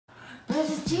Where's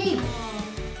his teeth?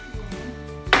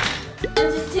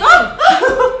 Where's his teeth?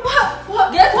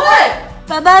 What? Guess what?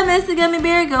 Bye-bye, Mr. Gummy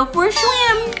Bear. Go for a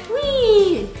swim.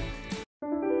 Whee!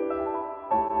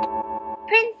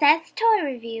 Princess Toy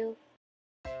Review.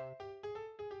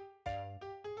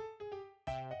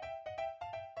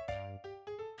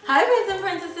 Hi, Prince and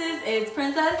Princesses. It's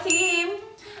Princess Team.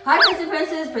 Hi,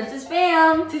 Princess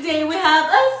Pham. Today we have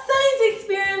a science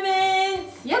experiment.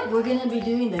 Yep, we're gonna be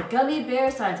doing the Gummy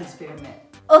Bear science experiment.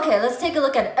 Okay, let's take a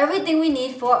look at everything we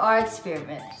need for our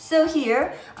experiment. So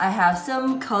here, I have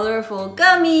some colorful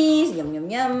gummies, yum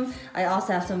yum yum. I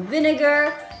also have some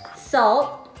vinegar,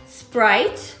 salt,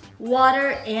 Sprite,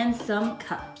 water, and some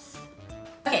cups.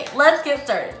 Okay, let's get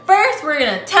started. First, we're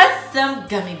gonna test some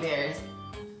gummy bears.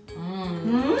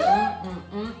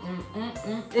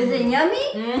 Is it yummy?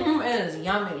 It is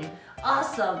yummy.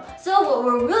 Awesome. So what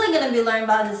we're really going to be learning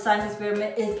about in this science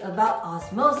experiment is about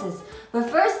osmosis. But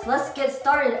first, let's get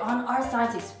started on our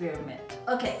science experiment.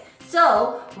 Okay,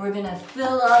 so we're going to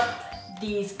fill up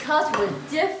these cups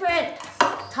with different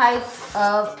types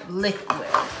of liquid.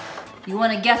 You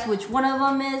want to guess which one of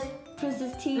them is,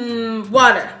 Princess T?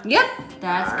 Water. Yep,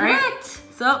 that's correct.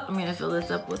 So I'm gonna fill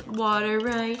this up with water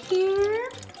right here.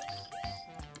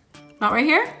 Not right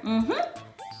here?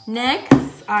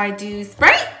 Next, I do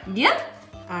Sprite. Yep.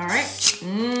 All right.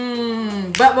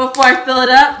 But before I fill it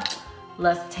up,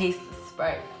 let's taste the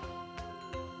Sprite.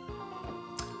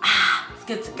 It's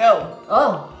good to go.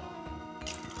 Oh.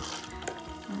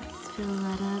 Let's fill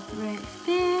that up right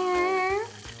there.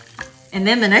 And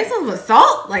then the next one was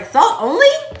salt? Like salt only?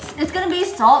 It's gonna be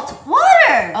salt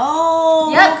water.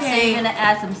 Oh, yep. okay. So you're gonna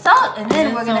add some salt and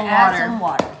then we're gonna add some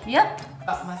water. Yep.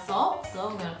 Got my salt, so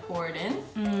I'm gonna pour it in.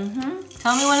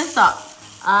 Tell me when to stop.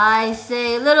 I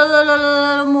say a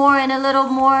little more and a little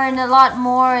more and a lot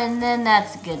more, and then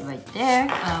that's good right there.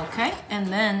 Okay, and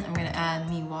then I'm gonna add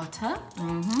me water.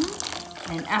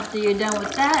 And after you're done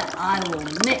with that, I will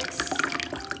mix.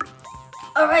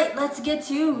 All right, let's get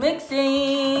to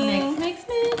mixing. Mix.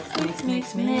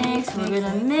 We're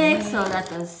gonna mix so that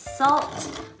the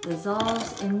salt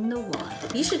dissolves in the water.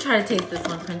 You should try to taste this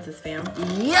one, Princess Pham.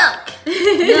 Yuck!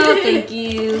 No, thank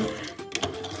you.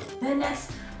 Then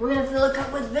next, we're gonna fill a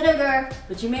cup with vinegar,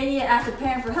 but you may need to ask a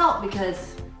parent for help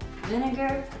because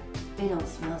vinegar, they don't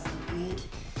smell so good.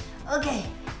 Okay,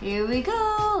 here we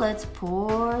go. Let's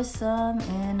pour some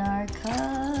in our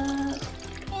cup.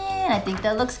 And I think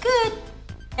that looks good.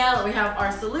 Now that we have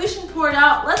our solution poured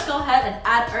out, let's go ahead and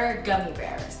add our gummy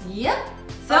bears. Yep.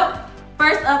 So,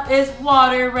 first up is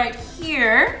water right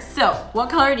here. So, what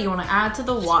color do you want to add to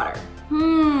the water?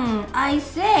 I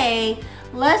say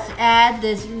let's add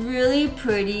this really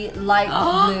pretty light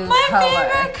blue my color.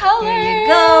 favorite color. Here you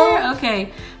go.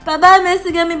 Okay. Bye-bye,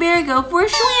 Mr. Gummy Bear. Go for a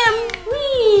swim.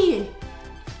 Whee!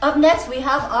 Up next, we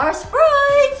have our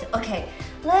Sprite. Okay,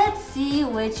 let's see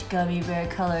which gummy bear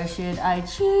color should I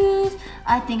choose.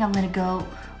 I think I'm gonna go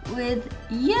with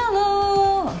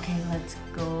yellow. Okay, let's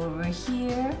go over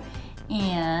here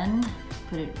and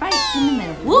put it right in the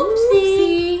middle.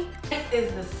 Whoopsie! Next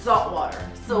is the salt water.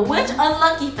 So which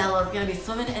unlucky fellow is gonna be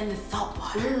swimming in the salt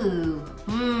water?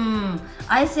 Ooh,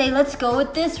 I say let's go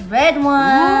with this red one. Go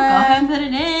ahead and put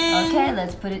it in. Okay,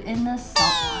 let's put it in the salt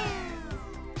water.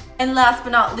 And last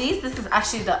but not least, this is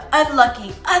actually the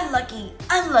unlucky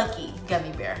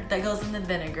gummy bear that goes in the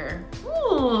vinegar.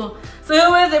 Ooh. So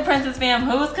who is it, Princess Pham?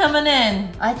 Who's coming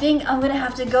in? I think I'm gonna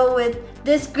have to go with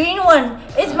this green one.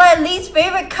 It's my least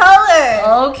favorite color.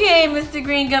 Okay, Mr.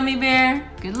 Green Gummy Bear.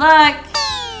 Good luck.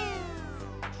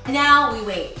 Now we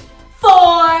wait 4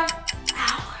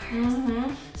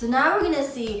 hours. So now we're gonna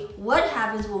see what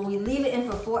happens when we leave it in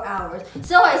for 4 hours.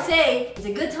 So I say it's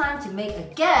a good time to make a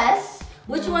guess.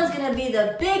 Which one's gonna be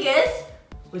the biggest,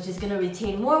 which is gonna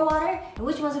retain more water, and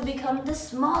which one's gonna become the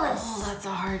smallest? Oh, that's a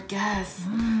hard guess.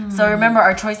 So remember,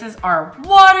 our choices are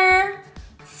water,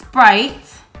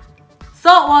 Sprite,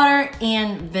 salt water,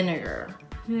 and vinegar.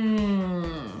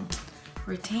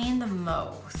 Retain the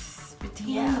most.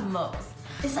 Retain the most.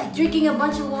 It's like drinking a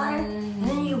bunch of water, and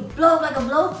then you blow up like a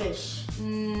blowfish.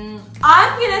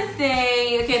 I'm gonna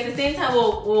say, okay, at the same time,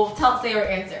 we'll say our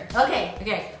answer. Okay.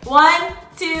 Okay, 1,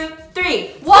 2,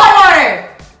 3. Water!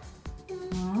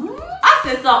 I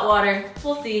said salt water.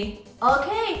 We'll see.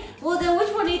 Okay. Well, then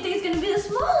which one do you think is gonna be the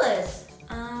smallest?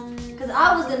 Because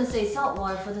I was gonna say salt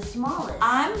water for the smallest.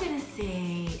 I'm gonna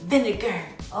say vinegar.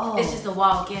 Oh. It's just a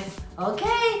wild guess.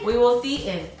 Okay. We will see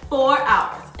in 4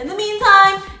 hours. In the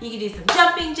meantime, you can do some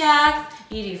jumping jacks,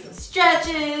 you can do some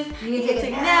stretches, you can take a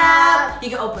nap, you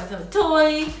can open some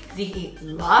toys, because you can eat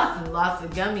lots and lots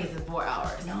of gummies in 4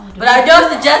 hours. No, but I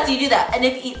don't suggest you do that. And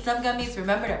if you eat some gummies,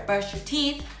 remember to brush your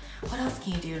teeth What else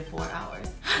can you do in 4 hours?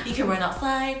 You can run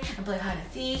outside and play hide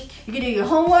and seek. You can do your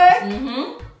homework.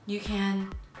 Mm-hmm. You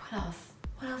can, what else?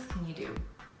 What else can you do?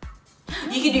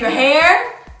 You can do your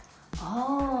hair.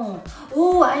 Oh,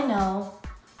 I know.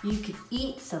 You could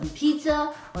eat some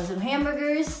pizza or some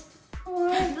hamburgers.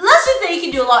 Let's just say you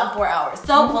can do a lot in 4 hours.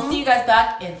 So we'll see you guys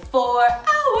back in 4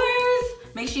 hours.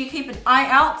 Make sure you keep an eye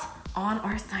out on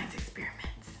our science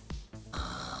experiments.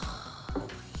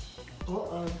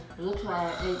 Uh-oh, it looks like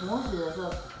I ate most of this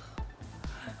up.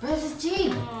 Princess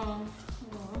T!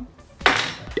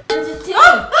 Princess T!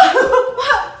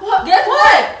 What? Guess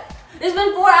what? It's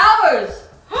been 4 hours!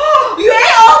 You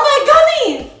ate all my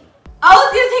gummies! I was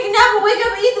gonna take a nap and wake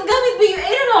up and eat some gummies, but you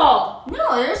ate it all!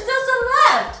 No, there's still some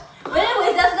left. But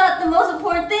anyways, that's not the most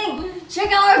important thing.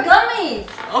 Check out our gummies.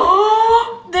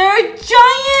 Oh, they're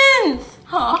giants!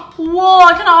 Huh. Whoa,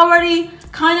 I can already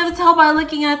kind of tell by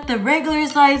looking at the regular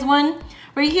size one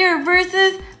right here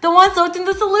versus the one soaked in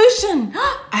the solution.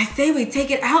 I say we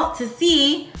take it out to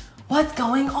see what's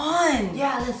going on.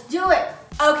 Yeah, let's do it.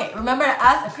 Okay, remember to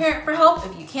ask a parent for help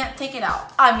if you can't take it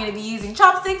out. I'm gonna be using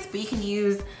chopsticks, but you can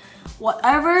use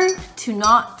whatever to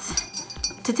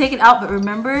take it out, but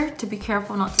remember to be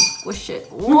careful not to squish it.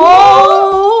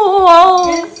 Whoa!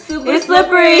 It's super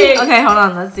slippery. Okay, hold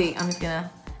on, let's see. I'm just gonna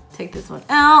take this one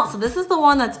out. So this is the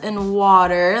one that's in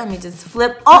water. Let me just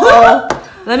flip.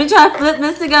 Let me try to flip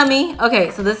Mr. Gummy. Okay,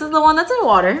 so this is the one that's in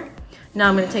water. Now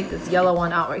I'm gonna take this yellow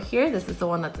one out right here. This is the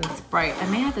one that's in Sprite. I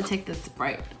may have to take this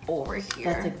Sprite over here.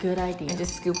 That's a good idea. And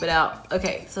just scoop it out.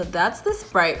 Okay, so that's the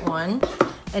Sprite one.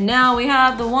 And now we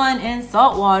have the one in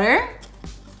salt water.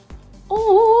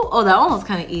 Oh, that one was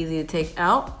kind of easy to take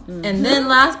out. And then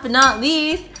last but not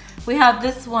least, we have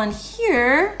this one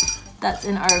here that's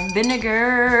in our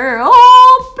vinegar.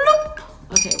 Oh, bloop.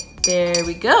 Okay, there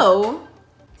we go.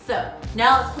 So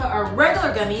now let's put our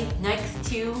regular gummies next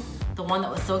to the one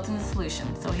that was soaked in the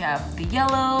solution. So we have the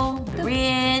yellow, the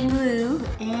red, blue,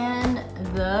 and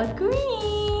the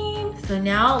green. So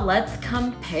now let's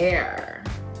compare.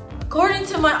 According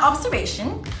to my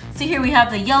observation, so here we have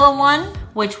the yellow one,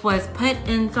 which was put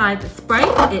inside the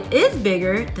Sprite. It is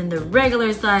bigger than the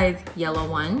regular size yellow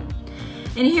one.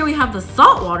 And here we have the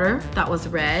salt water that was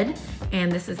red.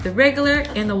 And this is the regular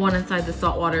and the one inside the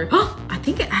salt water. I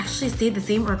think it actually stayed the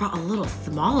same or got a little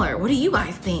smaller. What do you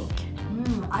guys think?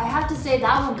 I have to say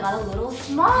that one got a little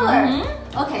smaller.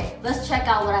 Okay, let's check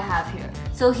out what I have here.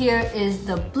 So here is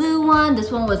the blue one.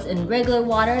 This one was in regular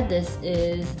water. This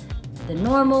is the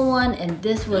normal one, and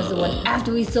this was the one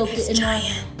after we soaked it in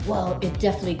giant. Well, it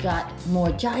definitely got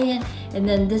more giant. And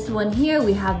then this one here,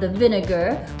 we have the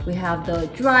vinegar, we have the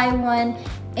dry one,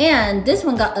 and this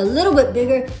one got a little bit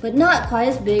bigger, but not quite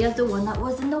as big as the one that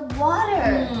was in the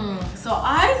water. So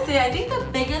I think the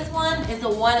biggest one is the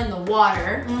one in the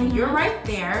water. So you're right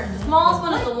there. The smallest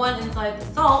one is the one inside the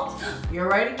salt. You're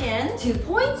right again. 2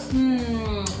 points.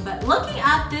 But looking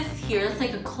at this here, let's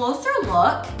take a closer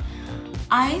look.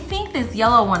 I think this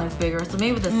yellow one is bigger. So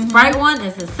maybe the Sprite one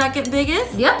is the second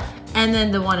biggest. Yep. And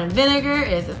then the one in vinegar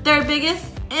is the third biggest.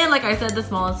 And like I said, the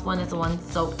smallest one is the one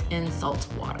soaked in salt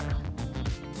water.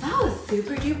 That was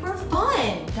super duper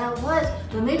fun. That was,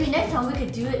 but maybe next time we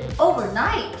could do it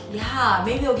overnight. Yeah,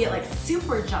 maybe it'll get like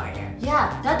super giant.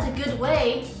 Yeah, that's a good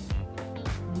way.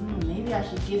 Maybe I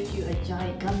should gift you a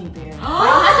giant gummy bear. I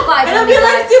don't have to buy a It'll gummy be bear.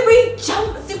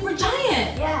 like super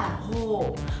giant. Yeah.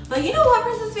 Oh, but you know what,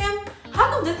 Princess Pham?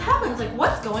 How come this happens? Like,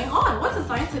 what's going on? What's the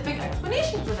scientific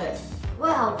explanation for this?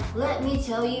 Well, let me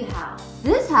tell you how.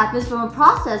 This happens from a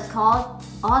process called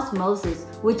osmosis,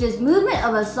 which is movement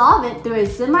of a solvent through a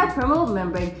semi-permeable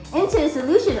membrane into a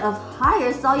solution of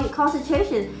higher solute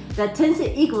concentration that tends to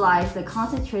equalize the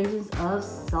concentrations of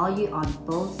solute on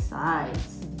both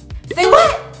sides. Say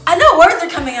what? I know words are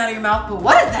coming out of your mouth, but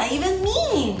what does that even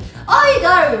mean? All you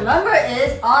gotta remember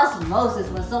is osmosis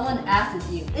when someone asks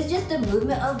you. It's just the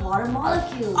movement of water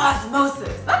molecules.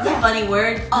 Osmosis. That's a funny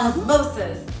word.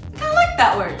 Osmosis. I kind of like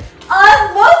that word.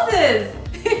 Osmosis.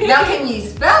 Now can you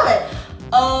spell it?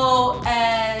 O-S-O-M-O-M-O-M-O-M-O.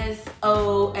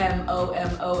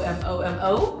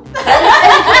 That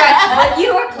is incorrect, but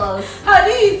you were close. How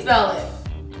do you spell it?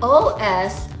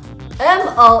 O-S-M-O-S-I-S.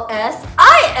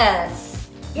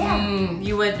 Yeah.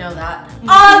 You would know that.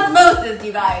 Osmosis,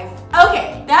 you guys.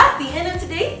 Okay, that's the end of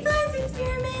today's science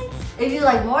experiment. If you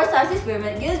like more science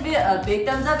experiment, give this video a big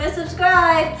thumbs up and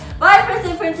subscribe. Bye, Prince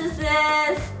and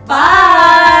Princesses.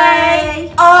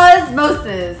 Bye.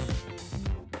 Osmosis.